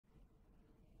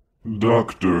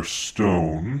Dr.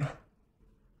 Stone,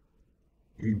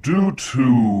 due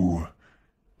to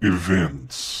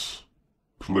events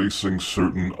placing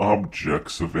certain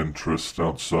objects of interest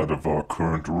outside of our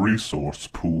current resource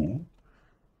pool,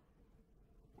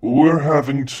 we're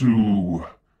having to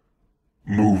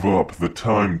move up the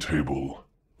timetable,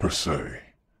 per se.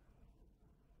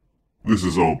 This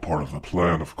is all part of the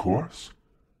plan, of course.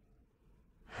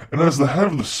 And as the head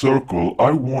of the circle,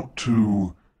 I want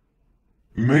to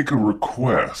make a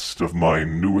request of my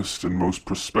newest and most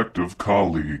prospective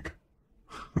colleague.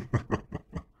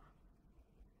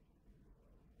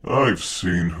 I've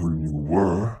seen who you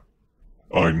were.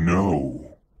 I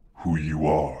know who you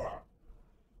are.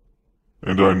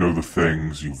 And I know the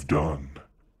things you've done.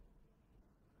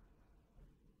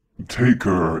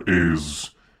 Taker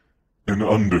is an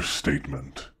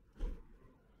understatement.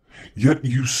 Yet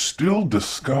you still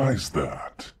disguise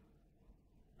that.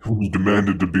 When you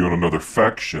demanded to be on another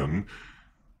faction,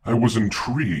 I was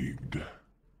intrigued.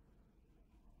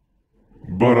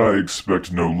 But I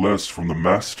expect no less from the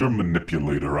master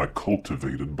manipulator I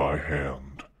cultivated by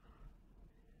hand.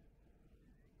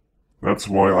 That's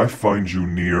why I find you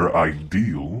near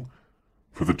ideal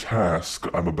for the task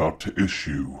I'm about to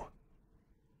issue.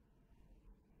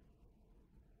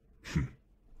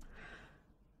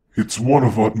 It's one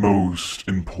of utmost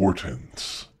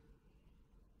importance.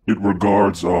 It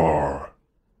regards our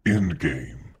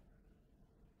endgame.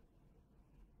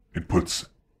 It puts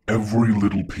every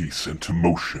little piece into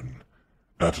motion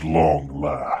at long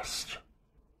last.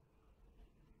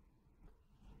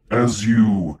 As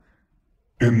you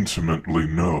intimately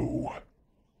know,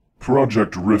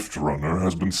 Project Rift Runner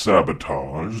has been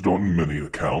sabotaged on many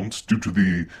accounts due to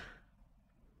the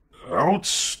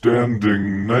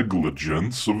outstanding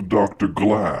negligence of Dr.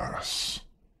 Glass.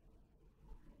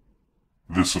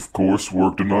 This, of course,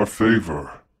 worked in our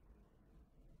favor.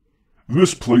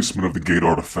 This placement of the gate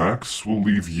artifacts will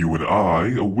leave you and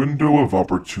I a window of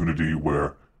opportunity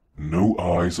where no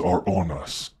eyes are on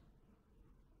us.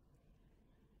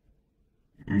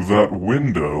 That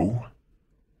window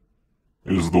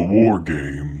is the War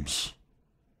Games.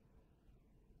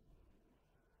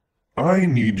 I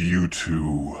need you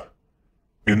to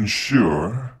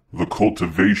ensure the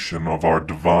cultivation of our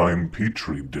divine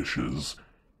petri dishes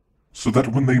so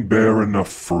that when they bear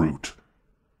enough fruit,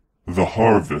 the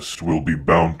harvest will be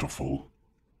bountiful.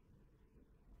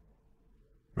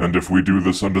 And if we do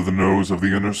this under the nose of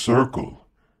the inner circle,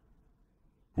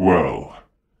 well,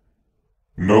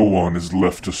 no one is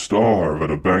left to starve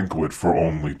at a banquet for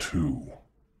only two.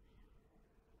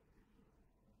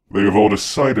 They have all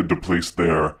decided to place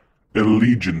their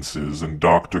allegiances in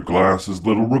Dr. Glass's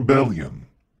little rebellion.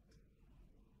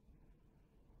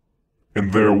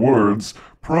 In their words,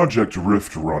 Project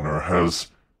Rift Runner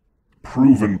has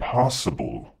proven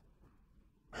possible,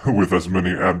 with as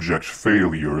many abject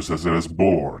failures as it has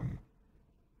borne.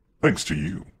 Thanks to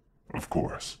you, of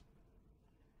course.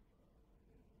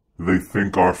 They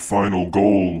think our final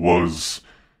goal was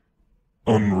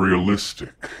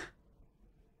unrealistic.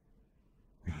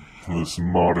 This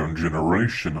modern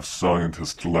generation of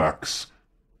scientists lacks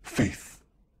faith.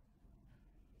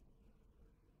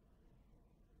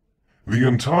 The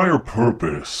entire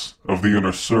purpose of the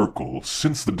Inner Circle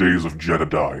since the days of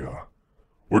Jedediah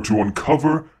were to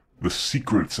uncover the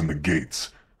secrets in the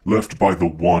gates left by the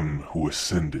one who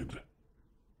ascended.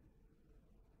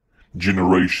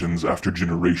 Generations after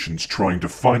generations trying to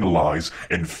finalize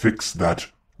and fix that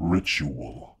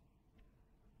ritual.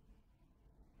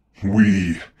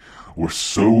 We were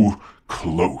so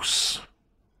close.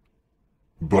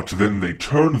 But then they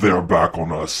turned their back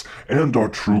on us and our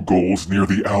true goals near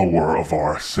the hour of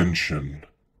our ascension.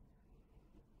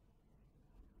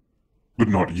 But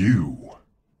not you.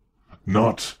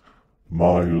 Not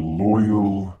my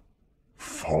loyal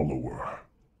follower.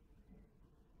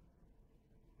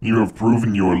 You have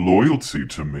proven your loyalty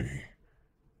to me,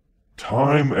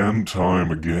 time and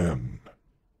time again.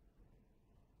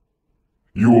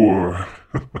 Your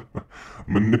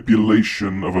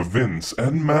manipulation of events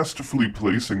and masterfully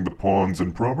placing the pawns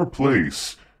in proper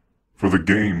place for the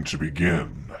game to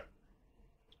begin.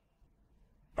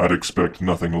 I'd expect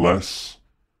nothing less.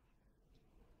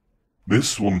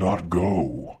 This will not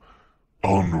go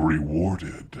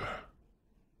unrewarded.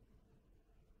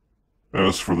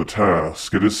 As for the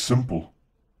task, it is simple.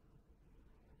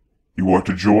 You are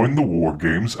to join the War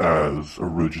Games as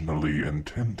originally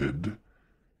intended,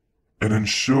 and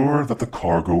ensure that the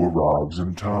cargo arrives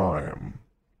in time.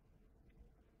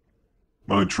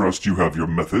 I trust you have your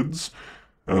methods,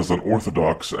 as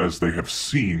unorthodox as they have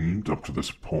seemed up to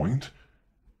this point.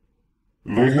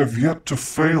 They have yet to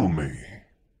fail me.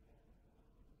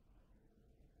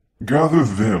 Gather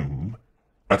them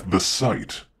at the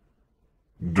site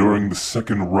during the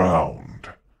second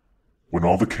round, when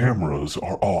all the cameras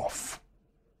are off.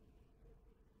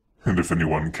 And if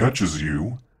anyone catches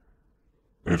you,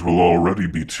 it will already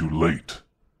be too late.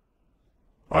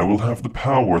 I will have the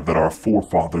power that our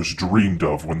forefathers dreamed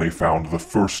of when they found the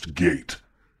first gate.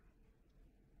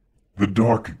 The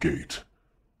Dark Gate.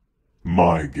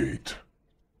 My gate.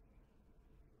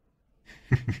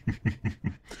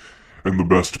 And the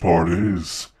best part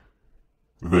is,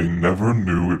 they never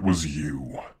knew it was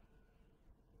you.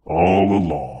 All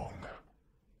along.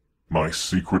 My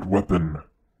secret weapon.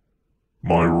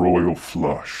 My royal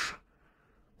flush.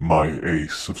 My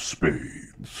ace of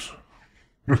spades.